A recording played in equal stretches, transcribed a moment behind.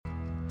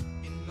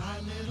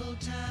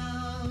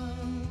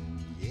town.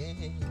 Yeah.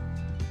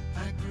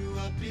 I grew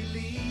up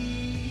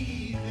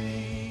believing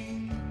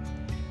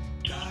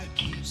God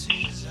keeps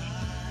his eye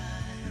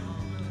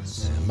on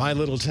us. My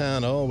Little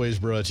Town, always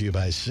brought to you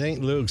by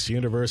St. Luke's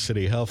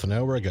University Health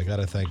Network. I got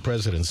to thank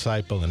President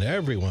Seipel and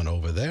everyone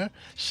over there.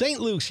 St.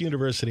 Luke's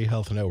University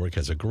Health Network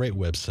has a great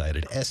website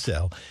at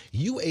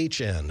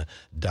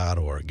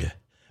sluhn.org.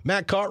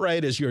 Matt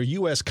Cartwright is your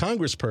U.S.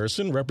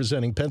 Congressperson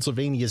representing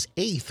Pennsylvania's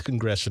 8th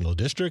Congressional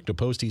District, a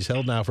post he's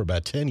held now for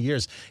about 10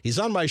 years. He's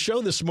on my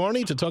show this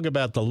morning to talk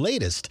about the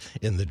latest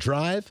in the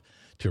drive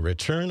to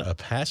return a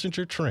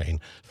passenger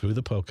train through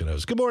the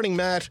Poconos. Good morning,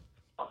 Matt.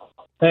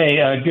 Hey,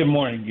 good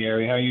morning,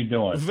 Gary. How you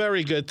doing?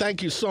 Very good.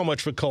 Thank you so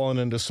much for calling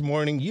in this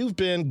morning. You've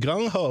been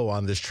gung-ho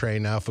on this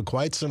train now for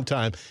quite some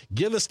time.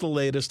 Give us the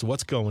latest.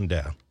 What's going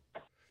down?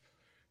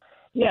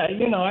 Yeah,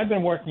 I've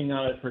been working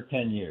on it for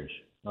 10 years.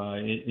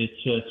 It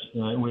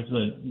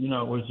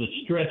was a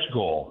stretch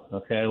goal.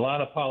 Okay, a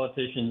lot of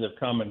politicians have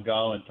come and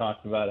go and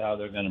talked about how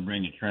they're going to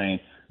bring a train.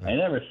 I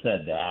never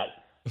said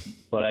that,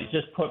 but I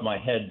just put my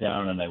head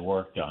down and I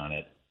worked on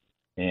it.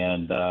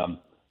 And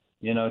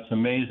it's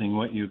amazing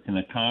what you can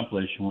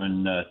accomplish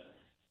when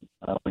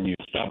you're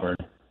stubborn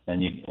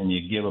and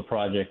you give a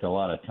project a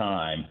lot of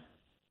time.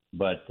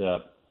 But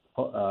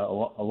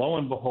lo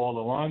and behold,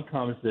 along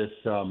comes this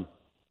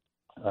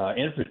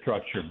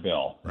infrastructure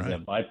bill, the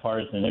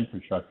bipartisan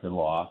infrastructure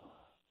law.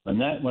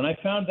 When I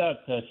found out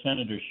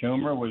Senator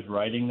Schumer was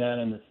writing that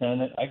in the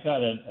Senate, I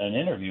got an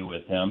interview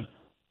with him,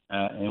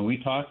 and we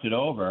talked it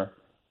over.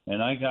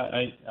 And I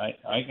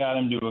got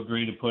him to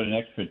agree to put an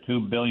extra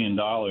 $2 billion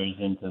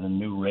into the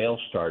new rail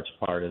starts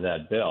part of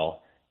that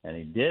bill, and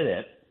he did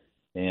it.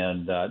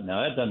 And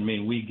now that doesn't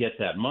mean we get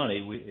that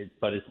money,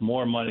 but it's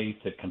more money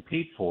to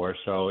compete for,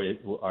 so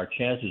our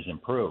chances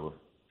improve.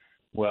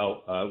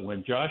 Well,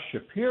 when Josh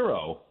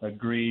Shapiro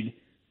agreed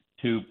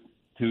to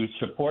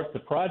support the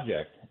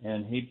project,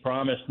 and he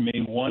promised me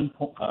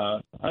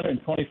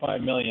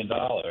 $125 million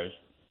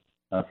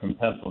from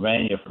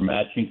Pennsylvania for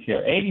matching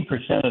share,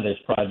 80% of this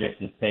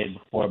project is paid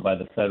for by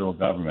the federal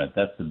government.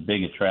 That's the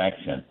big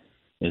attraction,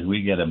 is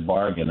we get a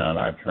bargain on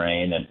our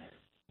train. And,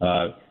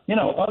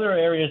 other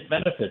areas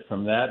benefit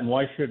from that, and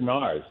why shouldn't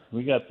ours?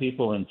 We got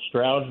people in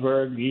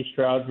Stroudsburg, East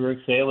Stroudsburg,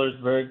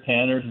 Saylorsburg,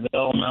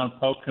 Tannersville, Mount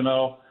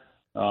Pocono,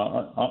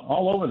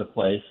 all over the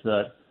place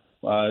that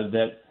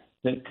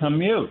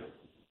commute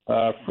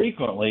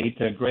frequently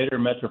to greater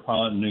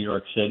metropolitan New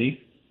York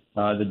City.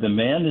 The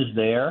demand is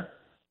there,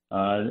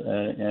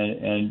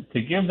 and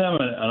to give them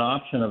an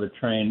option of a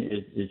train,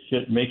 it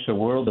just makes a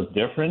world of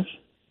difference.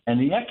 And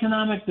the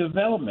economic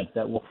development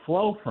that will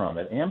flow from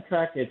it,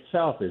 Amtrak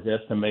itself is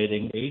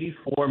estimating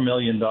 $84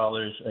 million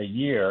a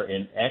year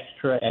in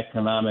extra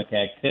economic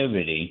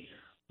activity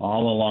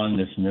all along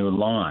this new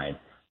line.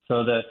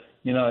 So the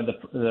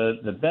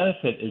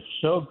benefit is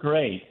so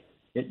great,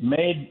 it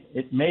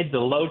made the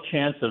low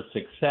chance of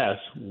success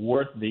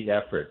worth the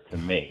effort to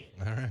me.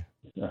 All right.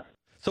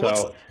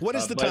 So what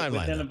is the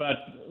timeline?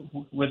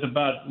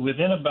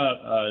 Within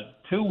about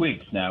 2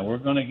 weeks now, we're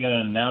going to get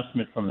an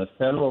announcement from the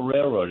Federal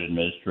Railroad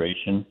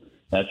Administration.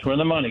 That's where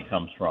the money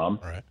comes from.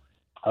 Right.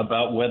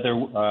 About whether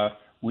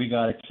we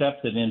got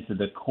accepted into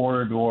the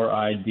Corridor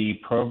ID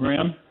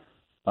program.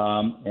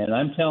 And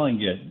I'm telling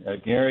you,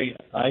 Gary,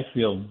 I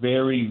feel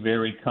very,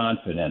 very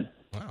confident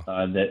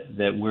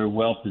that we're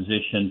well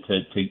positioned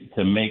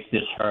to make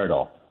this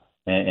hurdle.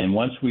 And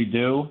once we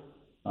do,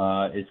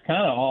 it's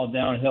kind of all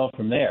downhill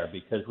from there,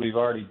 because we've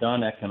already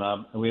done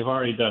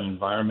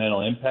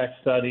environmental impact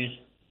studies.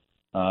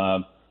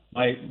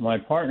 My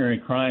partner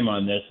in crime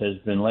on this has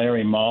been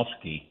Larry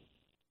Malsky,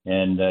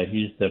 and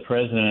he's the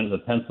president of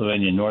the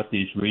Pennsylvania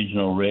Northeast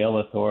Regional Rail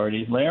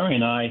Authority. Larry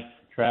and I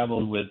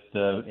traveled with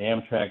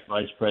Amtrak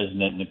Vice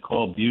President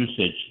Nicole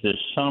Busich this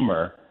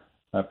summer,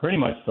 pretty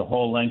much the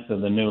whole length of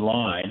the new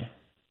line.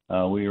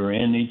 We were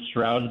in East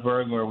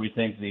Stroudsburg, where we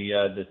think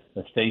the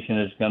station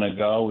is going to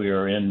go. We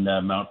were in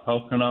Mount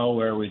Pocono,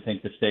 where we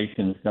think the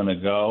station is going to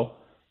go.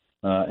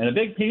 And a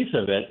big piece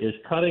of it is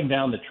cutting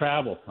down the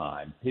travel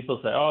time. People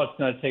say, it's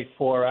going to take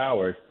 4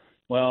 hours.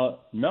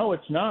 Well, no,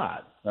 it's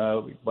not.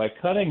 By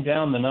cutting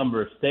down the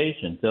number of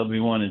stations, there'll be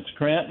one in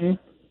Scranton,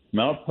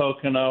 Mount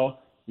Pocono,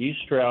 East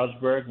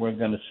Stroudsburg. We're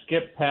going to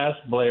skip past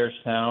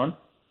Blairstown.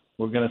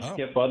 We're going to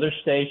skip other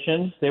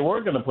stations. They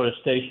were going to put a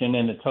station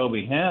in at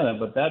Toby Hanna,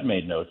 but that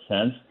made no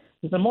sense.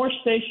 The more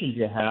stations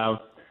you have,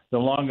 the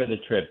longer the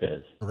trip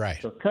is. Right.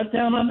 So cut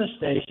down on the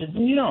stations.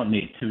 And you don't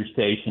need 2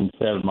 stations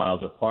 7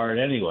 miles apart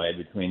anyway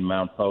between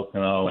Mount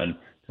Pocono and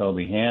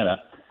Toby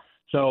Hanna.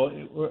 So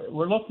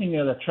we're looking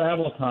at a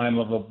travel time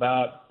of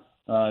about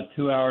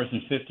 2 hours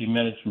and 50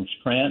 minutes from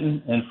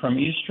Scranton, and from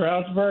East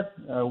Stroudsburg,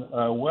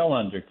 well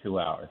under 2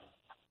 hours.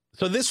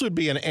 So this would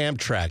be an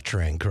Amtrak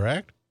train,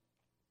 correct?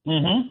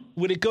 Mm-hmm.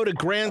 Would it go to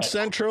Grand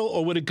Central,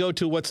 or would it go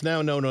to what's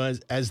now known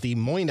as the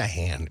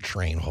Moynihan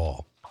Train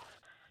Hall?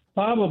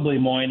 Probably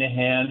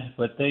Moynihan,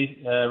 but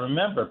they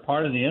remember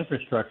part of the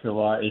infrastructure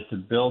law is to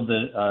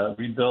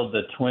rebuild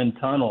the twin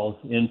tunnels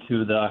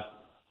into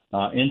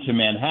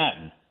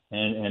Manhattan.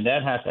 and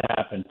that has to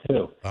happen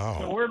too. Oh.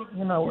 So we're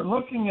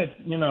looking at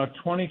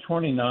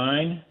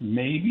 2029,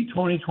 maybe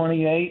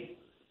 2028,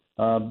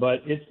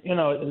 but it's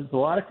there's a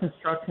lot of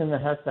construction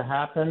that has to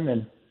happen,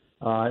 and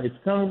it's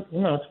going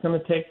to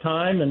take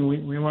time, and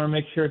we want to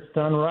make sure it's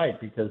done right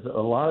because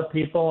a lot of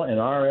people in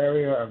our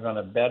area are going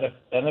to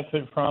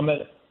benefit from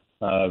it.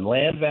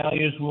 Land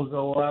values will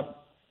go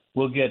up.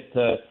 We'll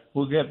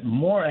get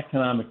more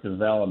economic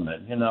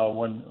development.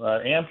 When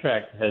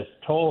Amtrak has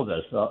told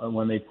us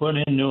when they put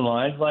in new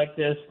lines like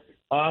this,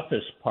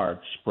 office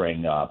parks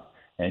spring up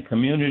and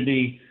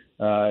community,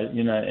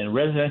 and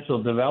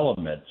residential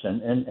developments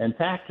and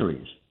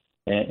factories.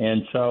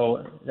 And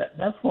so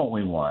that's what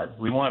we want.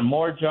 We want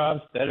more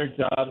jobs, better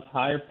jobs,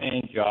 higher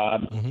paying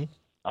jobs. Mm-hmm.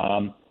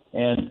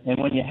 And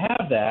when you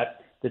have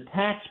that, the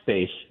tax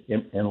base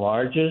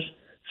enlarges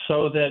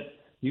so that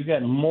you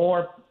get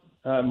more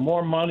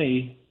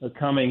money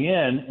coming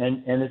in,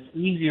 and it's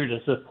easier to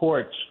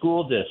support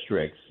school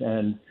districts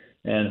and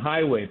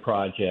highway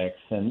projects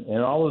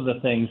and all of the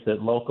things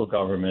that local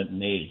government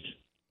needs.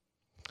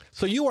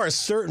 So you are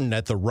certain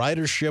that the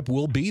ridership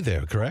will be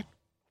there, correct?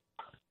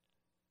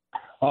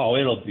 Oh,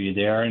 it'll be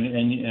there,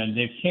 and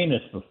they've seen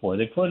this before.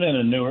 They put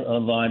in a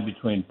line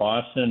between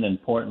Boston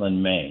and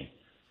Portland, Maine,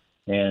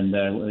 and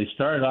they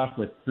started off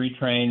with three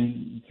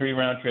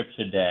round trips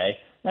a day.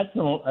 That's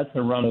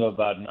a run of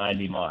about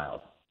 90 miles,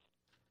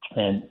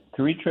 and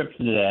 3 trips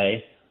a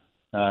day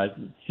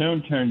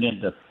soon turned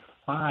into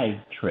 5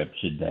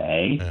 trips a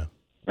day,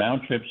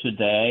 round trips a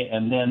day,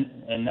 and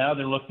now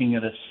they're looking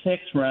at a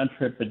 6 round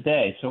trip a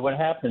day. So what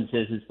happens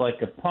is it's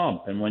like a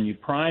pump, and when you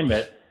prime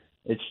it,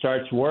 it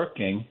starts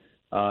working.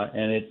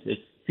 And it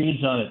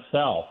feeds on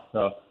itself.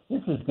 So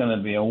this is going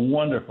to be a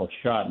wonderful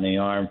shot in the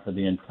arm for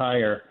the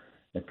entire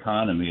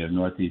economy of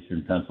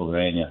northeastern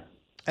Pennsylvania.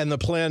 And the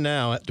plan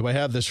now, do I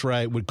have this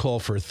right, would call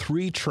for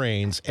 3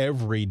 trains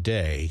every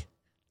day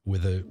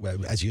with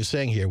as you're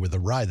saying here, with a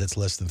ride that's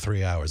less than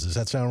 3 hours. Does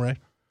that sound right?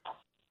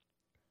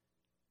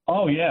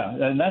 Oh, yeah.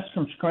 And that's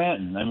from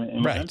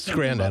Scranton. Right,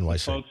 Scranton,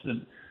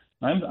 NYC.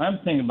 I'm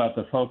thinking about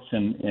the folks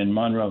in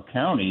Monroe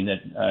County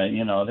that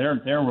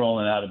they're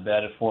rolling out of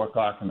bed at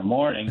 4:00 in the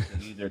morning to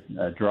either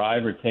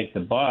drive or take the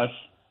bus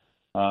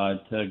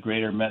to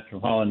Greater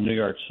Metropolitan New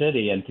York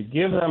City, and to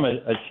give them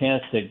a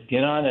chance to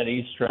get on at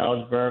East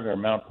Stroudsburg or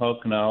Mount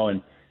Pocono,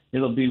 and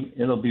it'll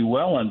be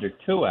well under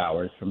 2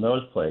 hours from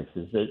those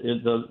places.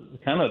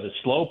 The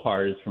slow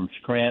part is from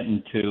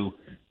Scranton to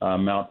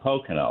Mount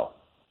Pocono,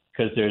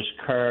 because there's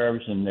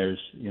curves and there's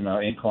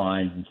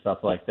inclines and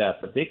stuff like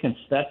that. But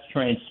that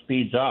train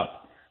speeds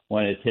up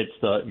when it hits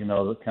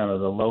the kind of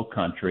the low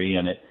country,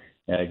 and it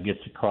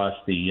gets across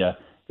the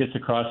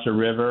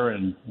river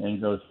and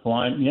goes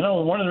flying.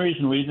 One of the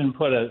reasons we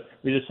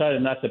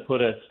decided not to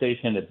put a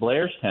station at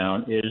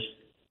Blairstown is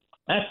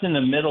that's in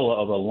the middle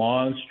of a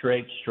long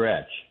straight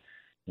stretch,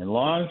 and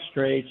long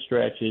straight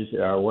stretches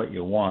are what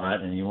you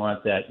want, and you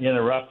want that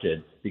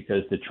interrupted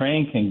because the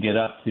train can get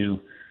up to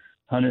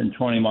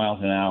 120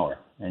 miles an hour,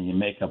 and you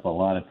make up a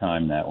lot of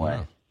time that way.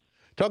 Wow.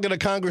 Talking to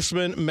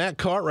Congressman Matt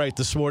Cartwright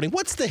this morning.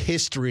 What's the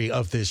history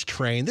of this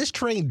train? This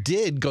train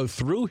did go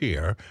through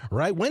here,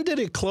 right? When did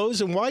it close,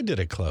 and why did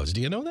it close?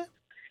 Do you know that?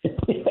 This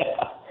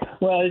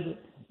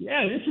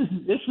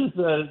is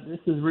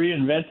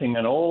reinventing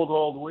an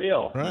old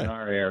wheel in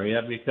our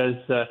area, because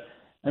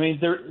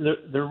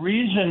the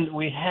reason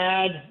we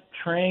had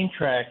train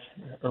tracks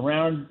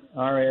around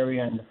our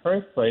area in the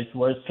first place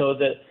was so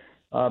that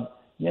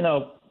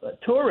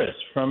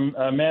tourists from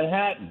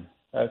Manhattan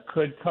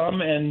could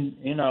come and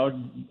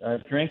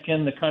drink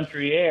in the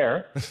country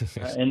air,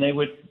 and they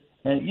would.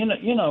 And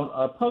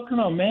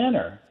Pocono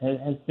Manor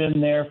has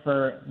been there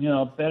for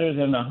better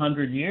than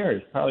 100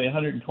 years, probably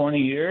 120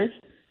 years.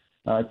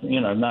 Not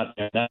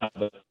there now,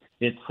 but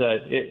they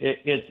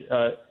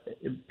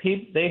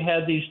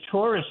had these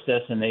tourist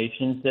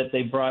destinations that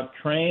they brought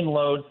train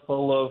loads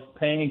full of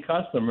paying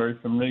customers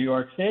from New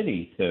York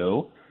City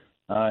to.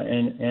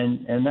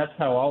 And that's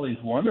how all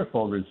these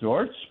wonderful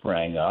resorts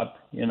sprang up,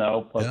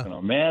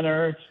 Pocono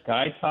Manor,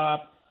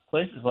 Skytop,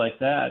 places like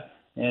that.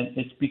 And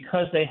it's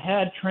because they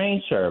had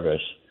train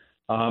service.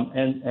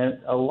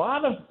 And a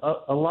lot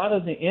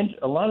of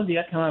the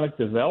economic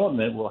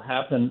development will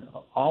happen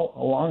all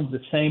along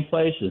the same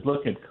places.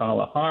 Look at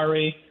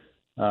Kalahari,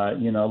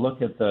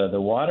 look at the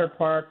water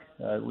park.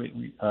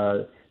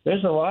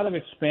 There's a lot of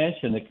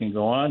expansion that can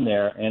go on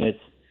there, and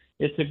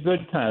it's a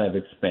good kind of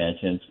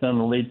expansion. It's going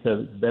to lead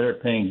to better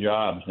paying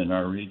jobs in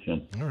our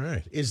region. All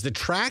right. Is the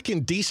track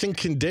in decent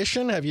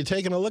condition? Have you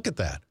taken a look at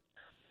that?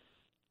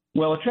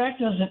 Well, the track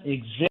doesn't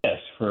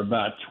exist for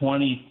about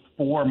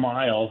 24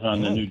 miles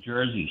on the New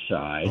Jersey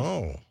side.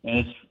 Oh.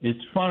 And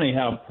it's funny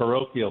how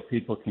parochial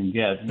people can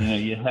get.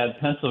 You had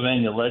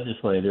Pennsylvania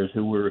legislators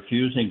who were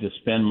refusing to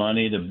spend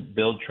money to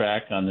build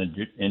track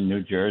in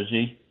New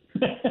Jersey.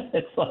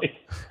 It's like,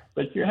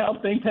 but you're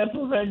helping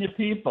Pennsylvania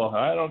people.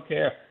 I don't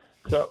care.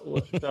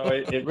 So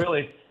it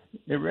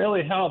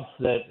really helps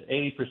that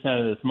 80%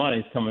 of this money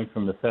is coming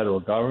from the federal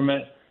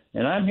government.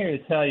 And I'm here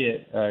to tell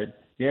you,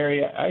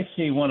 Gary, I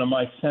see one of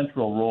my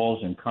central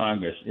roles in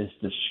Congress is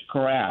to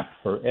scrap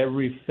for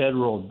every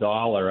federal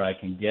dollar I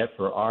can get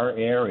for our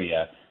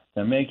area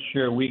to make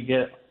sure we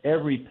get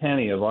every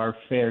penny of our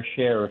fair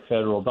share of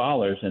federal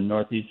dollars in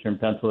northeastern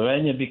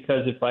Pennsylvania,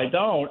 because if I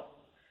don't,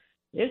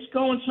 it's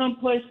going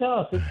someplace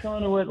else. It's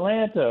going to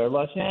Atlanta or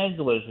Los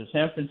Angeles or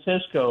San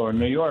Francisco or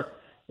New York.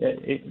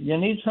 You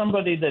need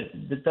somebody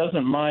that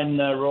doesn't mind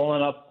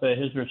rolling up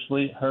his or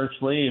her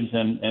sleeves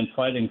and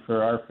fighting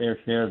for our fair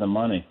share of the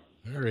money.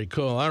 Very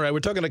cool. All right, we're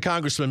talking to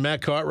Congressman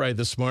Matt Cartwright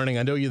this morning.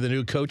 I know you're the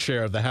new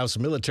co-chair of the House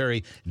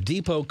Military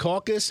Depot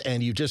Caucus,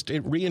 and you just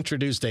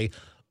reintroduced a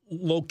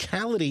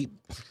Locality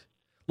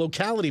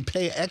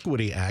Pay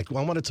Equity Act.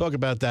 Well, I want to talk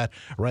about that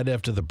right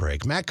after the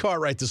break. Matt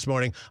Cartwright this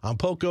morning on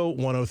POCO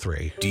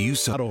 103.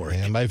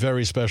 And my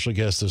very special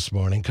guest this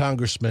morning,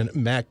 Congressman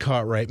Matt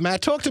Cartwright.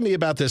 Matt, talk to me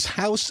about this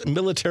House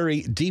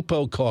Military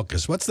Depot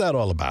Caucus. What's that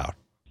all about?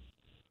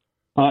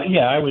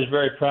 Yeah, I was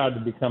very proud to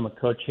become a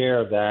co-chair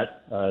of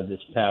that this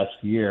past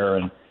year,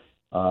 and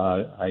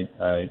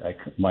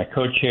my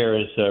co-chair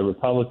is a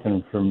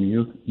Republican from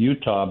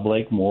Utah,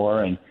 Blake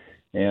Moore,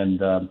 and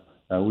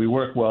we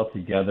work well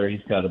together.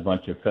 He's got a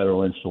bunch of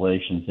federal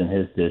installations in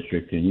his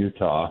district in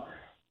Utah,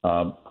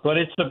 but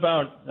it's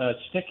about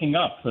sticking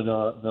up for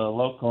the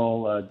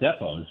local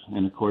depots.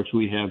 And of course,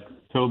 we have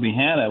Toby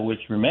Hanna,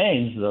 which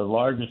remains the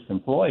largest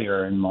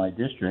employer in my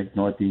district,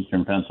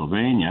 northeastern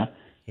Pennsylvania,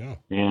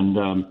 and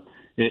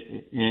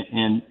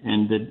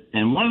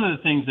And one of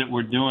the things that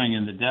we're doing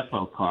in the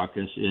Depot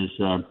Caucus is,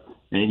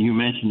 and you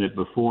mentioned it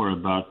before,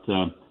 about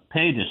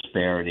pay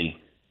disparity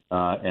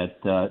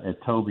at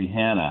Toby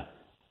Hanna.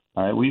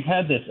 We've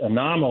had this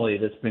anomaly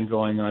that's been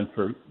going on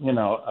for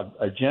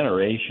a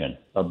generation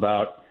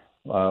about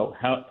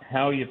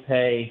how you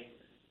pay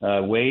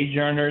wage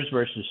earners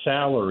versus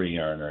salary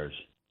earners,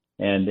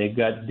 and they've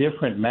got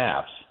different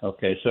maps.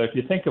 Okay, so if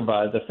you think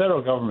about it, the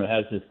federal government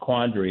has this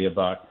quandary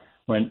about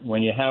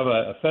when you have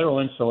a federal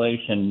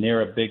installation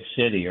near a big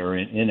city or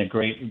in a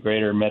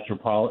greater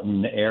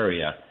metropolitan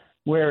area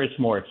where it's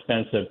more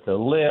expensive to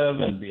live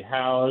and be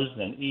housed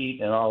and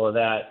eat and all of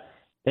that,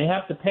 they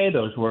have to pay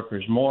those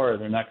workers more or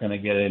they're not going to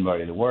get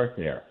anybody to work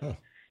there. Huh.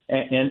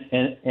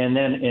 And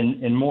then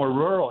in more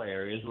rural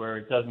areas where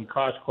it doesn't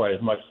cost quite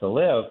as much to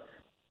live,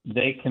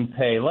 they can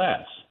pay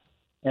less.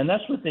 And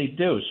that's what they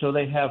do. So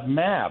they have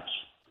maps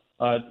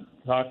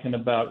talking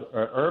about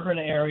urban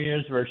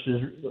areas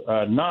versus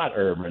not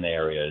urban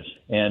areas.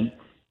 And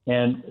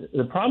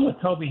the problem with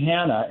Toby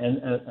Hanna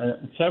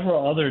and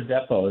several other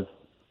depots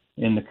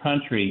in the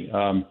country,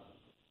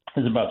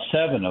 there's about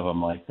 7 of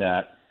them like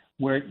that,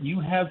 where you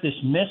have this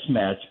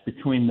mismatch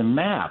between the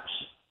maps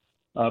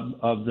of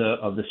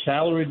the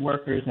salaried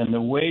workers and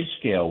the wage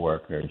scale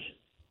workers.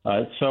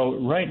 So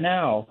right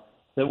now,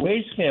 the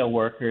wage scale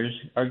workers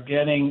are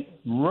getting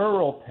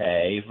rural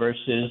pay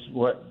versus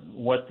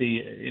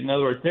in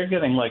other words, they're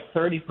getting like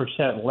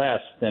 30%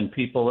 less than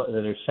people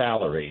that are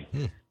salaried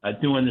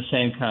doing the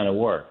same kind of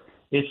work.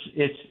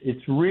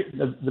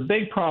 The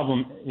big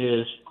problem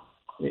is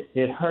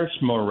it hurts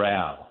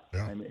morale.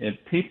 Yeah. I mean,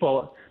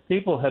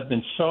 people have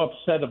been so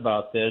upset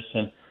about this,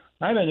 and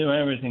I've been doing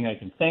everything I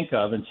can think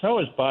of, and so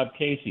is Bob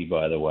Casey,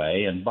 by the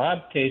way. And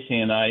Bob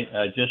Casey and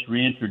I just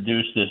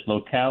reintroduced this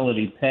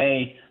locality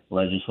pay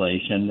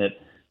legislation that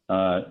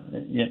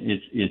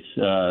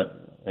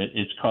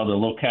it's called the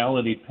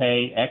Locality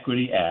Pay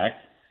Equity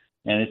Act,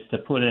 and it's to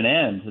put an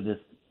end to this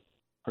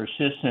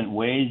persistent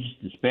wage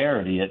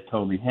disparity at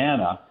Toby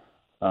Hanna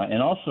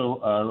and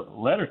also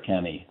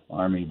Letterkenny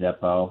Army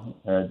Depot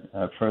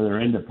further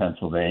into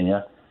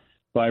Pennsylvania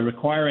by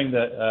requiring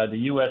the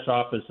U.S.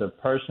 Office of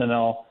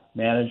Personnel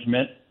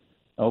Management,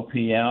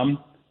 OPM,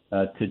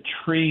 to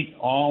treat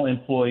all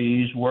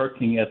employees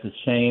working at the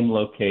same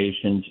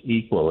locations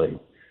equally.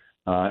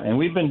 And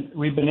we've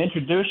been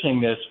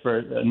introducing this for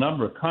a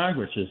number of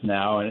Congresses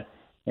now,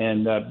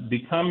 and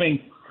becoming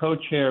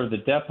co-chair of the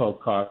Depot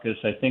Caucus,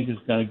 I think, is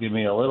going to give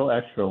me a little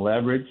extra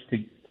leverage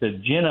to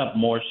gin up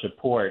more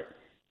support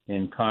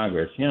in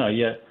Congress. You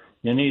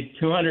need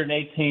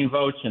 218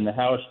 votes in the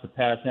House to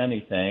pass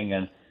anything,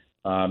 and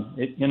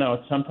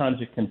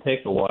sometimes it can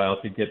take a while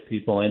to get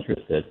people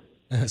interested.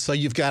 So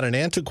you've got an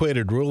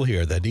antiquated rule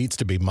here that needs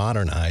to be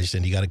modernized,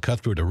 and you got to cut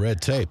through the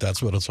red tape.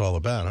 That's what it's all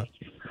about, huh?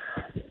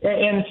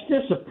 And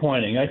it's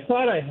disappointing. I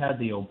thought I had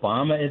the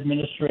Obama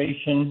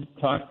administration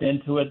talked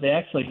into it. They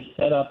actually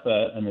set up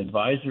an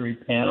advisory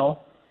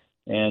panel,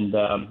 and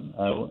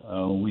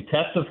we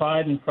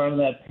testified in front of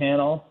that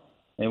panel.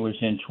 It was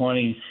in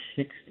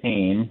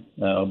 2016,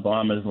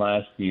 Obama's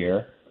last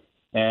year.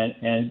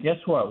 And guess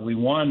what? We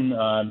won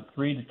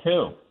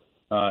 3-2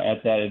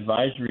 at that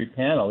advisory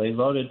panel. They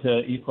voted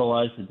to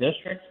equalize the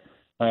districts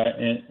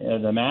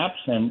and the maps,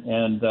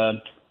 and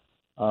the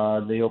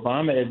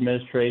Obama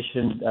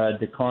administration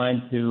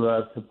declined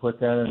to put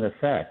that in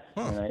effect.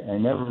 Huh. And I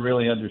never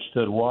really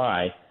understood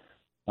why.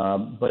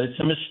 But it's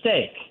a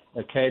mistake,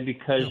 okay,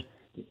 because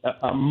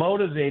a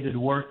motivated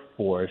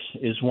workforce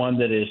is one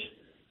that is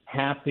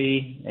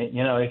happy.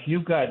 If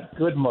you've got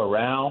good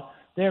morale,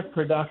 they're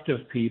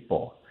productive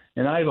people.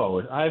 And I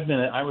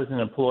was an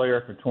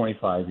employer for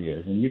 25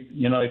 years, and if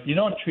you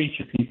don't treat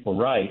your people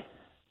right,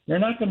 they're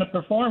not going to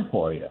perform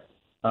for you.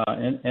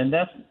 And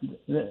that's,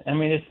 I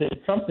mean,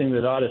 it's something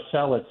that ought to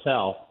sell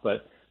itself,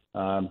 but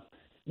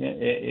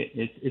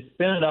it's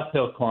been an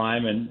uphill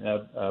climb, and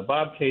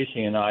Bob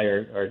Casey and I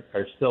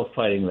are still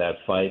fighting that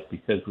fight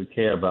because we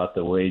care about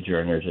the wage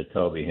earners at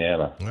Toby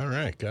Hanna. All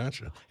right,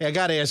 gotcha. Hey, I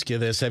got to ask you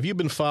this. Have you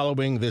been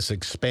following this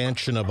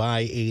expansion of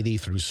I-80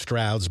 through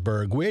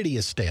Stroudsburg? Where do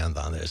you stand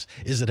on this?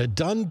 Is it a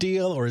done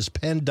deal, or is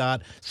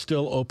PennDOT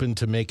still open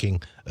to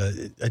making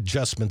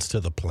adjustments to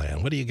the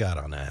plan? What do you got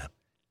on that?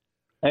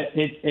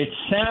 It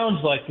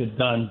sounds like a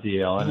done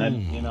deal, and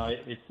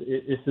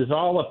this is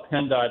all a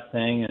PennDOT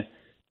thing. And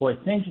boy,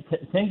 things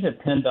that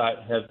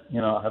PennDOT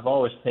have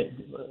always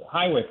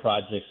highway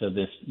projects of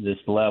this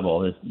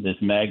level, this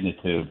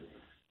magnitude,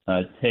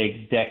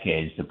 take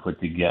decades to put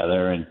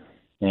together, and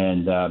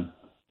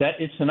that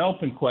it's an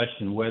open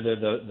question whether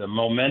the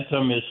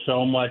momentum is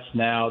so much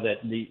now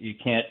that we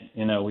can't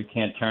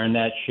turn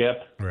that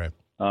ship. Right.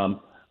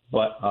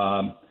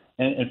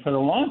 And for the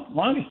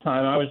longest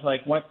time, I was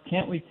like, "What?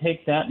 Can't we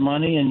take that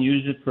money and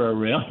use it for a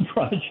rail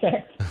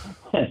project?"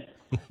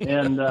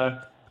 and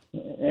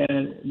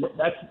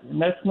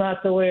that's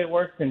not the way it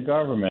works in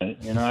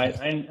government.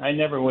 I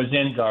never was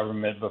in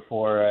government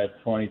before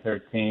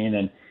 2013,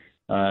 and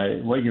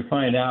what you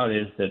find out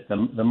is that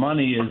the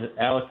money is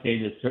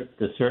allocated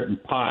to certain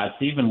pots,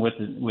 even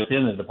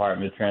within the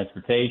Department of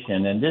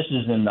Transportation, and this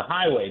is in the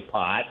highway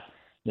pot.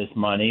 This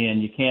money,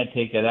 and you can't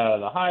take it out of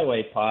the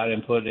highway pot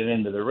and put it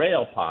into the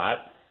rail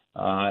pot,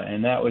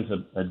 and that was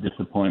a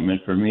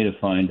disappointment for me to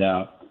find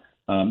out.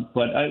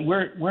 But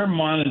we're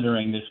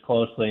monitoring this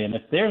closely, and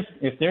if there's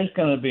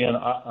going to be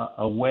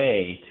a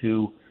way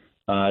to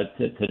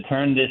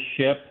turn this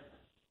ship,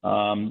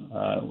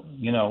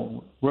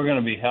 we're going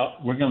to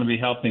be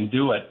helping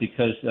do it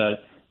because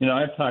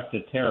I've talked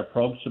to Tara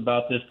Probst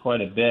about this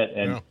quite a bit,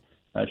 and. Yeah.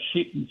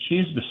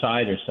 She's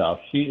beside herself.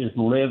 She is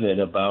livid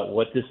about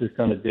what this is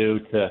going to do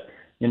to,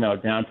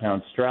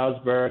 downtown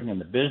Stroudsburg and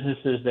the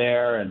businesses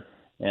there, and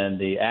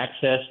the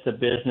access to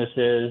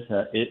businesses,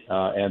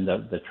 and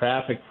the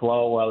traffic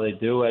flow while they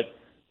do it.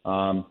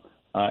 And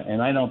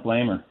I don't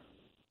blame her.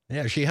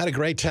 Yeah, she had a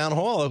great town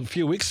hall a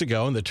few weeks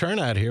ago, and the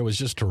turnout here was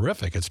just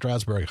terrific at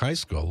Stroudsburg High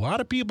School. A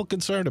lot of people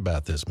concerned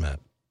about this, Matt.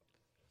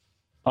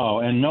 Oh,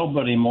 and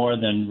nobody more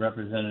than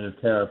Representative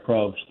Tara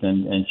Probst,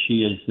 and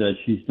she's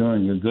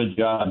doing a good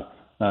job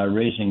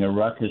raising a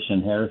ruckus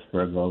in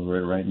Harrisburg over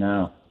it right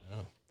now.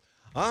 Oh.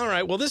 All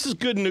right, well, this is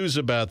good news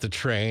about the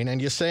train,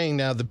 and you're saying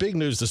now the big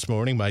news this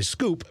morning, my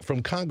scoop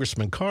from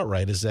Congressman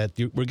Cartwright, is that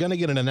we're going to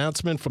get an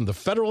announcement from the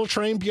Federal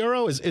Train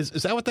Bureau. Is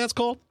that what that's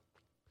called?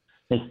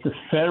 It's the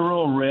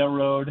Federal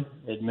Railroad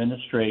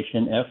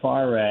Administration,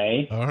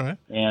 FRA. All right.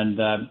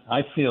 And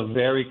I feel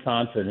very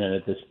confident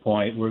at this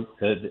point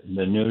that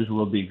the news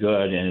will be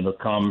good, and it'll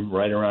come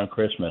right around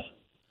Christmas.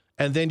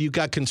 And then you've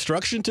got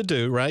construction to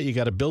do, right? You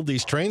got to build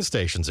these train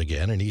stations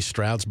again in East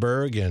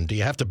Stroudsburg. And do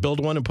you have to build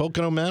one in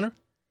Pocono Manor?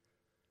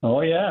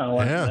 Oh,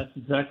 yeah. That's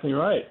exactly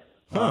right.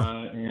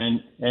 Huh.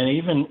 And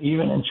even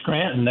in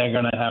Scranton, they're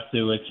going to have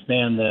to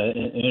expand the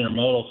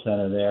intermodal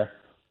center there.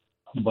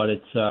 But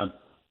it's...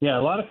 Yeah, a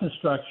lot of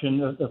construction.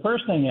 The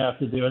first thing you have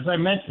to do, as I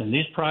mentioned,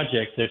 these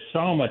projects, there's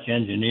so much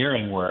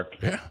engineering work.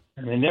 Yeah.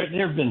 I mean,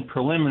 there have been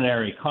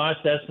preliminary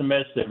cost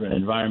estimates, there have been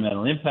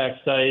environmental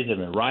impact studies, there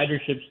have been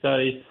ridership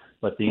studies,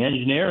 but the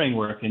engineering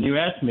work, and you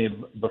asked me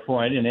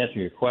before, I didn't answer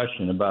your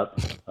question about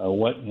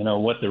what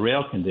the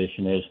rail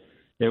condition is,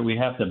 that we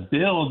have to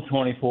build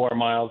 24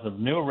 miles of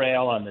new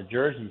rail on the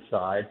Jersey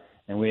side,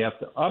 and we have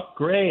to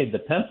upgrade. The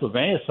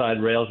Pennsylvania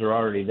side rails are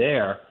already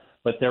there,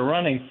 but they're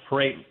running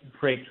freight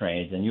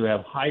trains, and you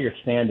have higher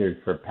standards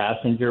for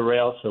passenger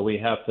rail. So we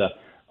have to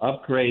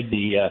upgrade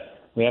the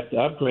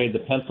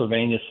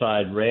Pennsylvania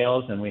side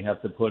rails, and we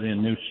have to put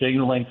in new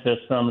signaling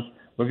systems.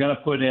 We're going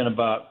to put in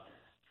about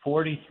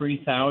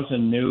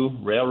 43,000 new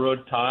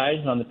railroad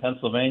ties on the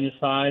Pennsylvania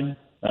side.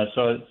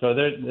 So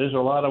there's a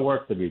lot of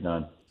work to be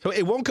done. So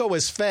it won't go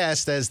as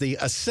fast as the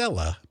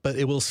Acela, but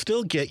it will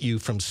still get you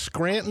from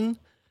Scranton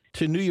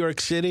to New York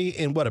City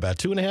in about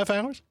 2.5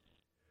 hours?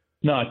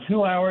 No,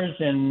 2 hours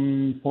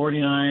and 2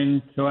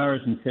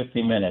 hours and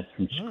 50 minutes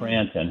from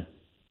Scranton.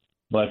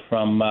 But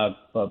from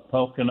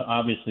Pocono,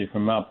 obviously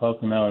from Mount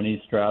Pocono and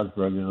East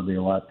Stroudsburg, it'll be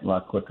a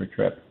lot quicker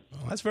trip.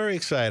 Well, that's very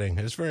exciting.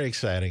 It's very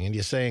exciting. And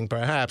you're saying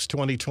perhaps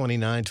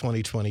 2029,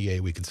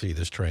 2028, we can see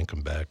this train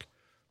come back.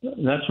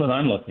 That's what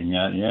I'm looking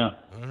at, yeah.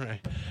 All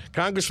right.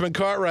 Congressman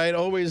Cartwright,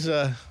 always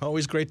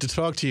great to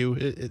talk to you.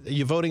 Are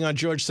you voting on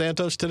George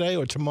Santos today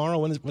or tomorrow?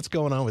 What's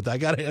going on with that? I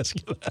got to ask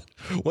you that.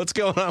 What's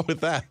going on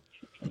with that?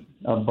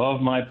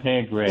 Above my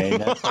pay grade.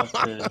 That's up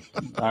to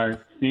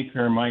our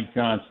Speaker, Mike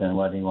Johnson,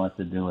 what he wants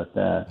to do with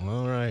that.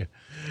 All right.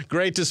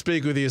 Great to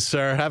speak with you,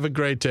 sir. Have a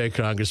great day,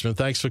 Congressman.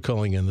 Thanks for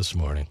calling in this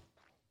morning.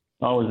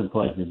 Always a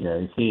pleasure,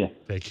 Gary. See you.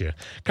 Take care.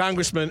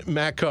 Congressman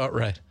Matt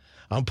Cartwright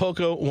on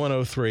Poco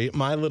 103,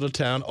 My Little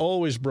Town,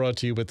 always brought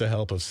to you with the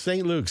help of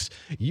St. Luke's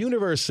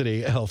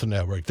University Health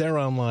Network. They're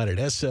online at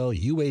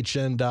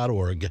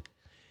sluhn.org.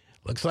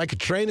 Looks like a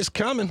train is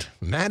coming.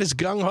 Matt is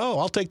gung-ho.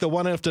 I'll take the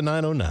one after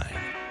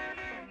 9:09.